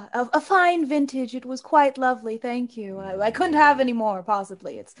 A fine vintage. It was quite lovely. Thank you. I couldn't have any more,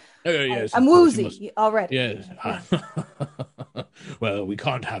 possibly. Yes, I'm woozy already. Yes. Well, we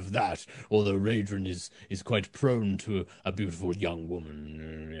can't have that, although Radrin is quite prone to a beautiful young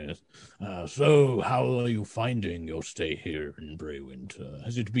woman. Yes. So, how are you finding your stay here in Breywinter?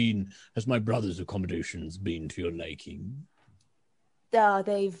 Has my brother's accommodations been to your liking?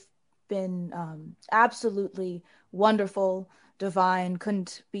 They've been absolutely wonderful, divine,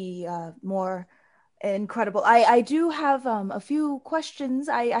 couldn't be more incredible. I do have a few questions.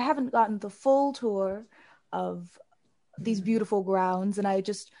 I haven't gotten the full tour of these beautiful grounds, and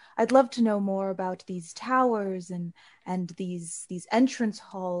I'd love to know more about these towers and these entrance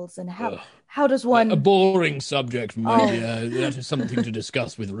halls, and how does one... A boring subject, my dear. That is something to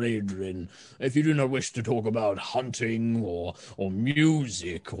discuss with Radrin. If you do not wish to talk about hunting or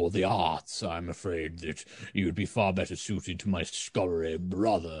music or the arts, I'm afraid that you would be far better suited to my scholarly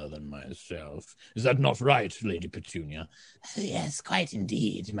brother than myself. Is that not right, Lady Petunia? Yes, quite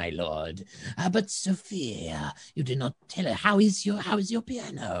indeed, my lord. But Sophia, you did not tell her. How is your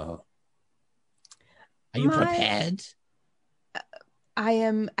piano? Are you prepared? I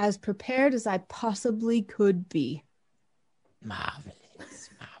am as prepared as I possibly could be. Marvelous.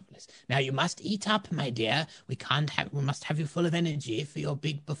 Now you must eat up, my dear. We must have you full of energy for your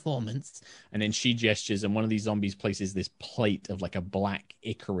big performance. And then she gestures, and one of these zombies places this plate of like a black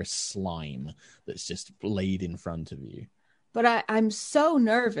Icarus slime that's just laid in front of you. But I'm so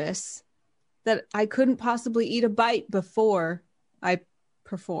nervous that I couldn't possibly eat a bite before I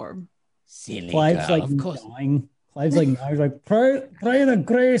perform. Silly Clive's girl, like of course. gnawing. Clive's like gnawing. He's like, try the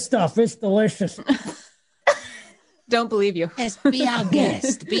gray stuff. It's delicious. Don't believe you. Yes, be our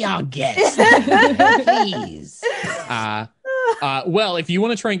guest. Be our guest. Please. Well, if you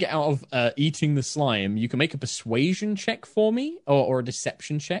want to try and get out of eating the slime, you can make a persuasion check for me, or a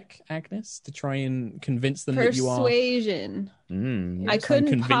deception check, Agnes, to try and convince them that you are... Persuasion. I Try and couldn't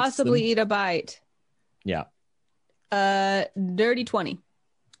convince possibly them. eat a bite. Yeah. Dirty 20.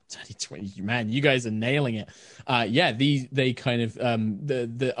 Man, you guys are nailing it. Yeah, they kind of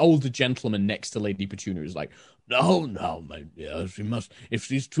the older gentleman next to Lady Petunia is like, No, my dear, she must. If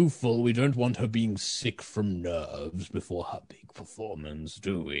she's too full, we don't want her being sick from nerves before her big performance,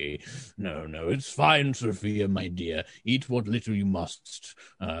 do we? No, it's fine, Sophia, my dear. Eat what little you must.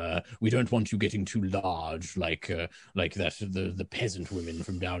 We don't want you getting too large, like that the peasant women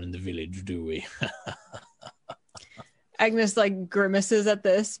from down in the village, do we? Agnes like grimaces at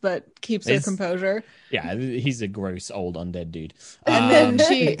this, but keeps her composure. Yeah, he's a gross old undead dude. And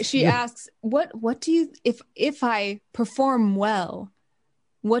then she asks, "What do you if I perform well?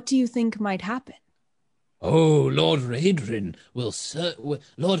 What do you think might happen?" Oh, Lord Radrin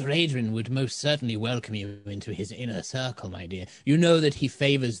would most certainly welcome you into his inner circle, my dear. You know that he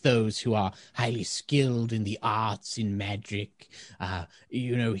favors those who are highly skilled in the arts, in magic.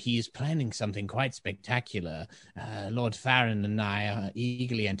 He is planning something quite spectacular. Lord Farron and I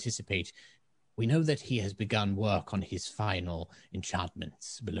eagerly anticipate. We know that he has begun work on his final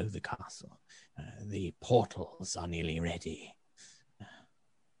enchantments below the castle. The portals are nearly ready.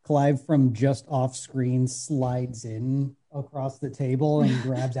 Clive from just off screen slides in across the table and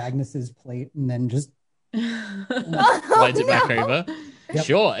grabs Agnes's plate and then just slides it back over. Yep.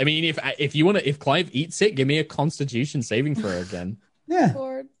 Sure. I mean, if Clive eats it, give me a Constitution saving throw again. Yeah.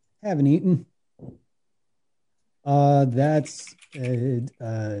 Lord. Haven't eaten. That's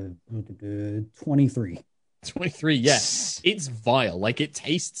 23. 23, yes. It's vile. Like, it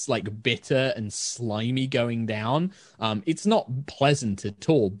tastes like bitter and slimy going down. It's not pleasant at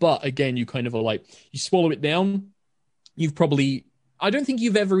all. But again, you kind of are like, you swallow it down. I don't think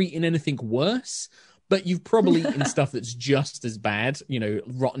you've ever eaten anything worse, but you've probably eaten stuff that's just as bad,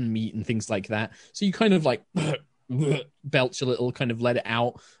 rotten meat and things like that. So you kind of like belch a little, kind of let it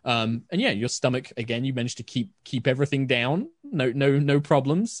out. And yeah, your stomach, again, you managed to keep everything down. No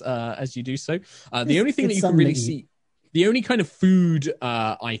problems as you do so. The only thing that you can really see... The only kind of food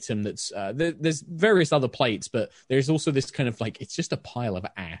item that's there's various other plates, but there's also this kind of like, it's just a pile of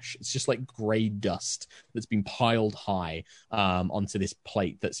ash. It's just like gray dust that's been piled high onto this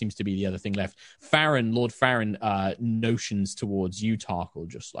plate. That seems to be the other thing left. Lord Farron notions towards you, Tarkle,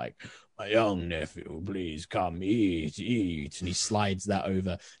 just like, my young nephew, please come eat. And he slides that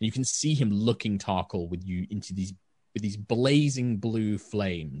over, and you can see him looking, Tarkle, with you into these blazing blue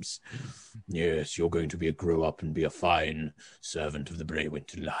flames. Yes, you're going to grow up and be a fine servant of the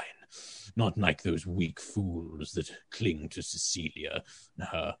Breywinter line. Not like those weak fools that cling to Cecilia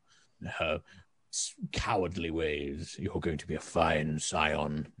and her cowardly ways. You're going to be a fine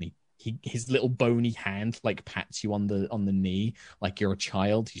scion. His little bony hand like pats you on the knee like you're a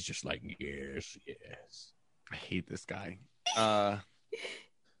child. He's just like, yes. I hate this guy.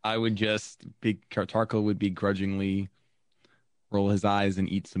 I would just Tarkle would begrudgingly roll his eyes and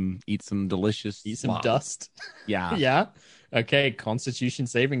eat some delicious dust. Yeah. Yeah. Okay, Constitution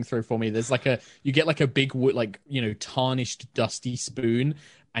saving throw for me. There's you get like a big wood, like, tarnished dusty spoon,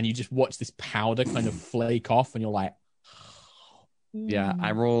 and you just watch this powder kind of flake off, and you're like, yeah,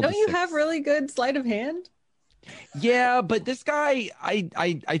 I rolled. Don't you have really good sleight of hand? Yeah, but this guy,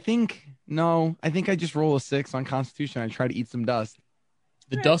 I think I just roll a 6 on Constitution. I try to eat some dust.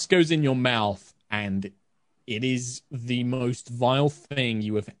 The dust goes in your mouth, and it is the most vile thing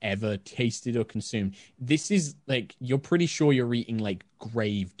you have ever tasted or consumed. This is like, you're pretty sure you're eating like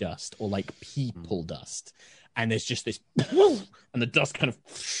grave dust or like people dust. And there's just this, and the dust kind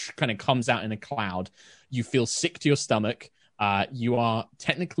of comes out in a cloud. You feel sick to your stomach. You are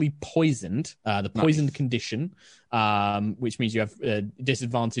technically poisoned, the poisoned condition, which means you have a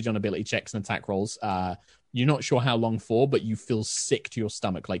disadvantage on ability checks and attack rolls. You're not sure how long for, but you feel sick to your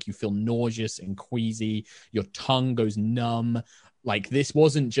stomach. Like, you feel nauseous and queasy. Your tongue goes numb. Like, this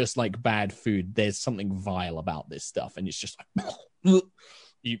wasn't just like bad food. There's something vile about this stuff. And it's just like,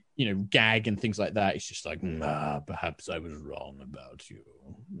 you gag and things like that. It's just like, perhaps I was wrong about you.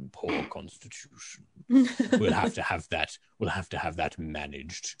 Poor Constitution. We'll have to have that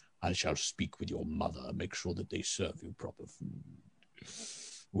managed. I shall speak with your mother, make sure that they serve you proper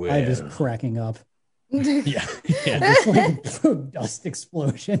food. I'm just cracking up. Yeah. Just like dust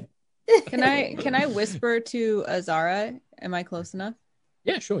explosion. Can I whisper to Azara? Am I close enough?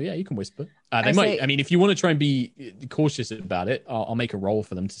 Yeah, sure. Yeah, you can whisper. They might. I mean, if you want to try and be cautious about it, I'll make a roll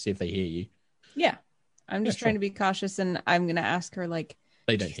for them to see if they hear you. Yeah, I'm just trying to be cautious, and I'm gonna ask her, like,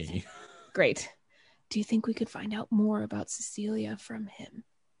 they don't hear you. Great. Do you think we could find out more about Cecilia from him?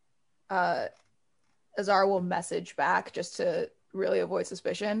 Azara will message back just to really avoid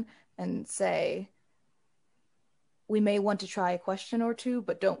suspicion and say, we may want to try a question or two,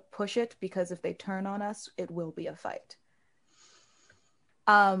 but don't push it, because if they turn on us, it will be a fight.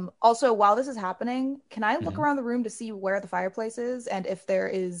 Also, while this is happening, can I look around the room to see where the fireplace is and if there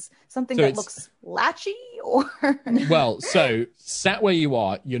is something that looks latchy or? Well, so sat where you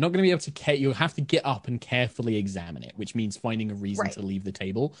are, you're not going to be able to you'll have to get up and carefully examine it, which means finding a reason to leave the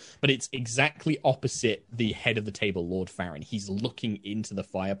table. But it's exactly opposite the head of the table, Lord Farron. He's looking into the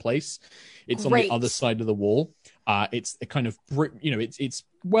fireplace. It's on the other side of the wall. It's a kind of, it's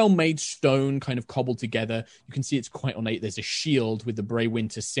well-made stone, kind of cobbled together. You can see it's quite ornate. There's a shield with the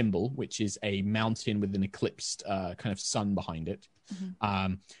Breywinter symbol, which is a mountain with an eclipsed kind of sun behind it.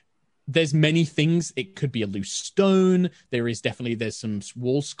 Mm-hmm. There's many things. It could be a loose stone. There's some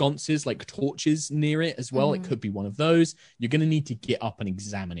wall sconces, like torches near it as well. Mm-hmm. It could be one of those. You're going to need to get up and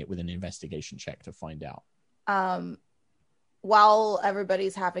examine it with an investigation check to find out. While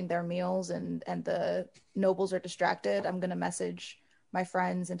everybody's having their meals and the nobles are distracted, I'm going to message my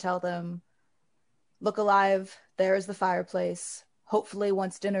friends and tell them, look alive, there is the fireplace. Hopefully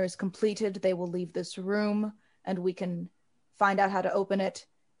once dinner is completed, they will leave this room and we can find out how to open it.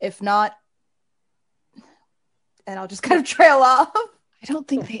 If not, and I'll just kind of trail off. I don't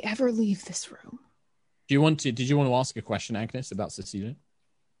think they ever leave this room. Did you want to ask a question, Agnes, about Cecilia?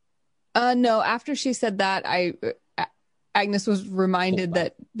 No, after she said that, Agnes was reminded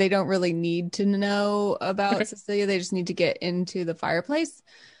that they don't really need to know about Cecilia. They just need to get into the fireplace.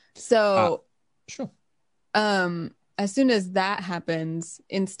 So, sure. As soon as that happens,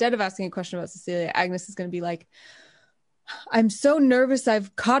 instead of asking a question about Cecilia, Agnes is going to be like, I'm so nervous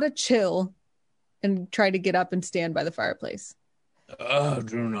I've caught a chill, and try to get up and stand by the fireplace.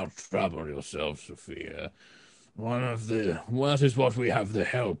 Do not trouble yourself, Sophia. What is what we have the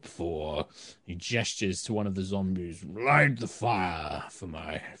help for? He gestures to one of the zombies. Light the fire for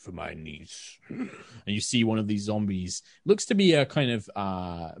my niece. And you see one of these zombies. Looks to be a kind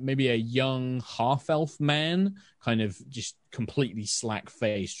of maybe a young half-elf man, kind of just completely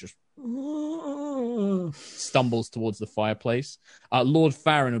slack-faced, just stumbles towards the fireplace. Lord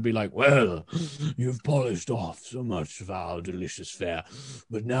Farron will be like, Well, you've polished off so much of our delicious fare,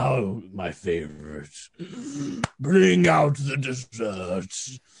 but now, my favorite, bring out the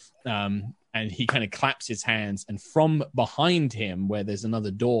desserts. And he kind of claps his hands, and from behind him, where there's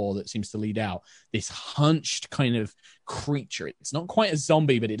another door that seems to lead out, this hunched kind of creature. It's not quite a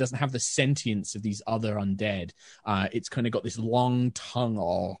zombie, but it doesn't have the sentience of these other undead. It's kind of got this long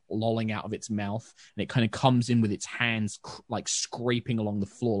tongue lolling out of its mouth, and it kind of comes in with its hands like scraping along the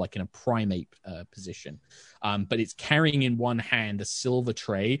floor, like in a primate position. But it's carrying in one hand a silver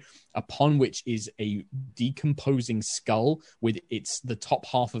tray upon which is a decomposing skull with the top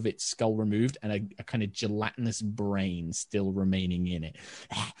half of its skull removed and a kind of gelatinous brain still remaining in it.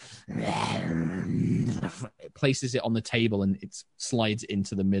 It places it on the table and it slides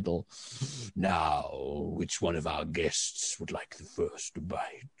into the middle. Now, which one of our guests would like the first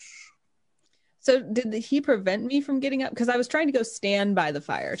bite? So did he prevent me from getting up? Because I was trying to go stand by the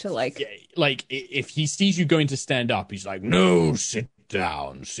fire to Yeah, like if he sees you going to stand up, he's like, No, sit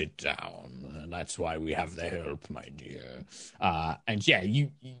down, sit down. That's why we have the help, my dear. And yeah,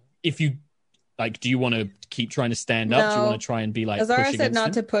 if you like, do you want to keep trying to stand up? No. Do you want to try and be like, Azara push said not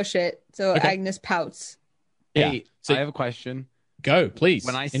against to him? push it, so Okay. Agnes pouts. Hey, So- I have a question. Go, please.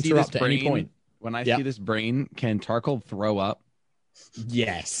 When I see interrupt this at any brain, point. when I Yeah. see this brain, can Tarkle throw up?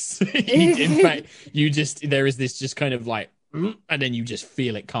 Yes. In fact, there is this just kind of like, and then you just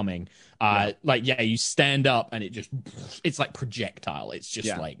feel it coming. Like, yeah, you stand up and it's like projectile. It's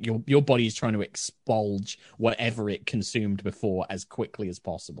just like your body is trying to expulge whatever it consumed before as quickly as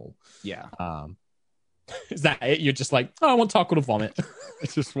possible. Yeah. Is that it? You're just like, oh, I want Taco to vomit. I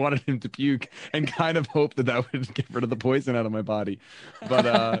just wanted him to puke and kind of hope that would get rid of the poison out of my body. But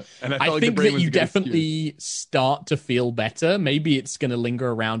and I felt I like think the brain that was you a good definitely start to feel better. Maybe it's going to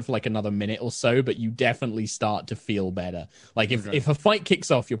linger around for like another minute or so, but you definitely start to feel better. Like if a fight kicks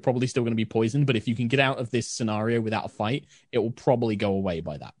off, you're probably still going to be poisoned, but if you can get out of this scenario without a fight, it will probably go away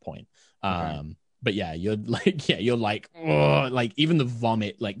by that point. But yeah, you're like, oh, like even the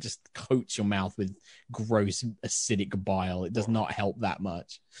vomit like just coats your mouth with gross acidic bile. It does not help that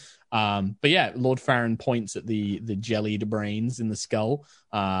much. But yeah, Lord Farron points at the jellied brains in the skull.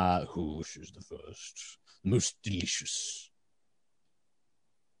 Who wishes the first? Most delicious.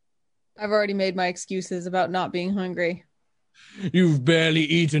 I've already made my excuses about not being hungry. You've barely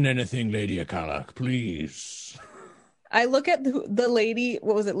eaten anything, Lady Akalak. Please. I look at the lady,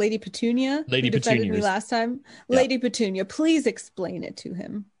 what was it, Lady Petunia? Lady who defended Petunia me is- last time. Yeah. Lady Petunia, please explain it to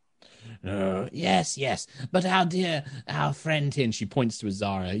him. Yes, but our friend here, And she points to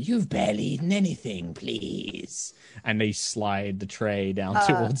Azara. you've barely eaten anything, please. And they slide the tray down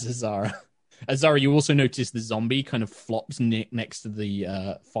towards Azara. Azara, you also notice the zombie kind of flops next to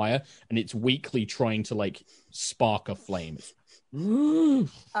the fire, and it's weakly trying to like spark a flame.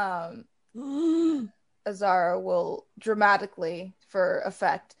 Azara will dramatically, for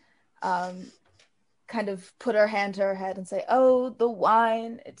effect, kind of put her hand to her head and say, "Oh, the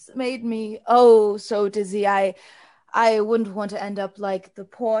wine, it's made me so dizzy. I wouldn't want to end up like the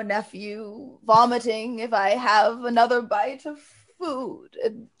poor nephew vomiting if I have another bite of food."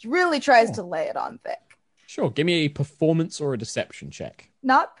 It really tries to lay it on thick. Sure, give me a performance or a deception check.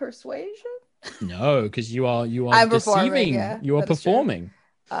 Not persuasion. No, because you are I'm performing, deceiving. yeah, You are that is true. performing.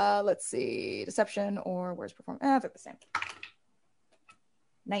 Let's see, deception or where's performance? They're the same.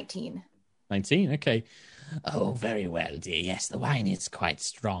 19. 19. Okay. Oh, very well, dear. Yes, the wine is quite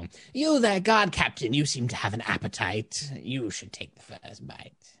strong. You there, guard captain, you seem to have an appetite. You should take the first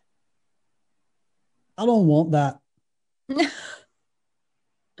bite. I don't want that.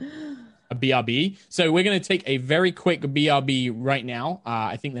 A BRB. So we're going to take a very quick BRB right now.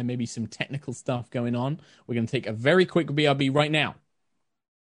 I think there may be some technical stuff going on. We're going to take a very quick BRB right now.